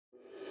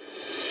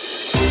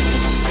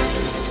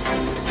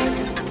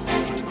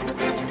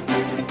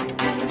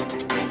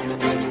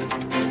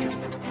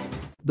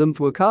The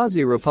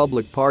Mthwakazi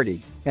Republic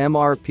Party,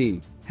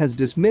 MRP, has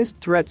dismissed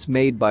threats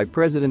made by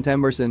President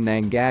Emmerson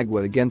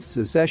Mnangagwa against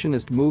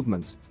secessionist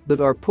movements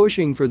that are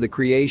pushing for the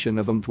creation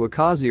of a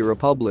Mthwakazi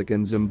Republic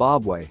in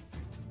Zimbabwe.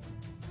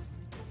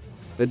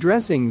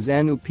 Addressing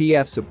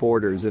ZANU-PF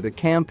supporters at a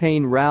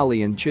campaign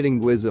rally in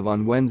Chitingwizza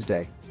on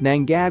Wednesday,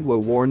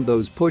 Mnangagwa warned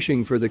those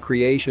pushing for the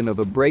creation of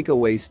a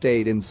breakaway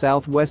state in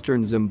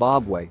southwestern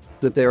Zimbabwe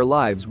that their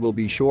lives will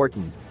be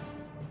shortened.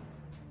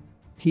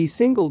 He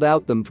singled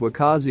out the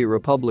Mthwakazi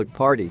Republic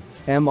Party,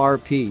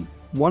 MRP,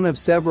 one of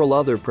several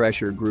other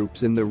pressure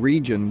groups in the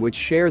region which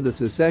share the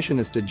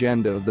secessionist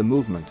agenda of the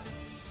movement.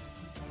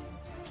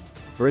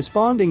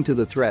 Responding to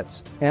the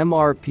threats,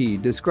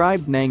 MRP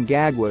described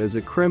Mnangagwa as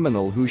a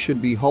criminal who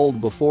should be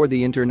hauled before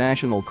the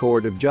International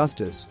Court of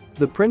Justice,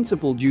 the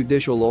principal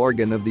judicial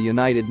organ of the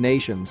United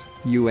Nations,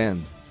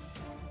 UN.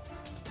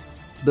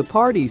 The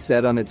party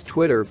said on its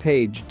Twitter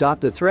page,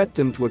 "The threat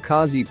to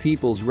Mthwakazi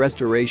people's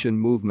restoration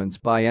movements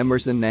by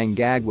Emmerson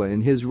Mnangagwa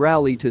in his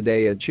rally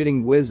today at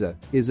Chitingwizza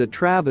is a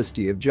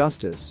travesty of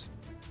justice.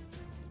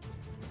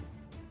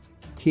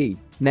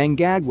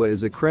 Mnangagwa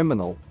is a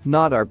criminal,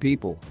 not our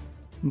people.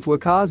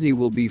 Mthwakazi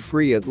will be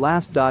free at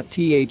last."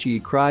 The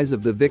cries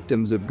of the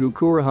victims of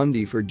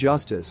Gukurahundi for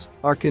justice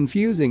are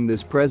confusing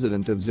this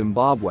president of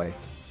Zimbabwe.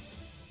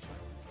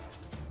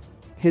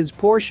 His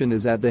portion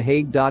is at The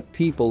Hague.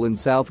 People in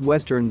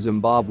southwestern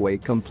Zimbabwe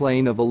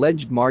complain of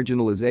alleged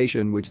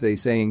marginalization which they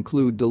say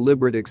include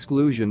deliberate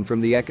exclusion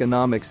from the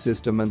economic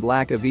system and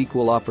lack of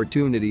equal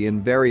opportunity in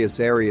various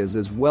areas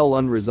as well as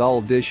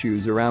unresolved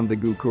issues around the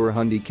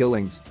Gukurahundi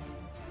killings.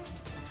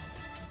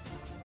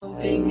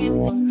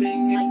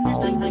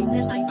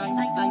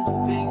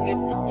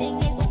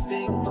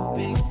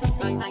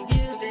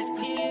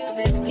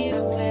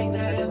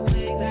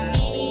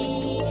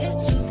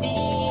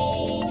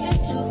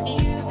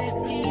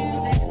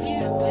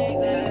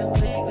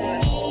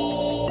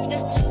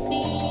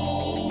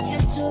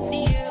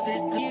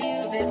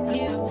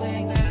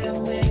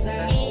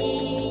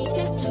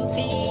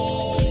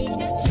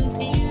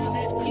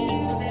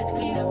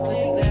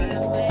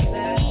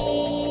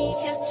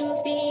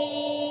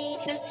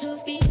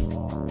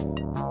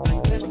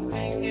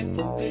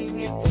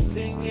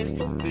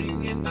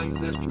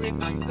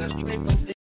 I'm the street.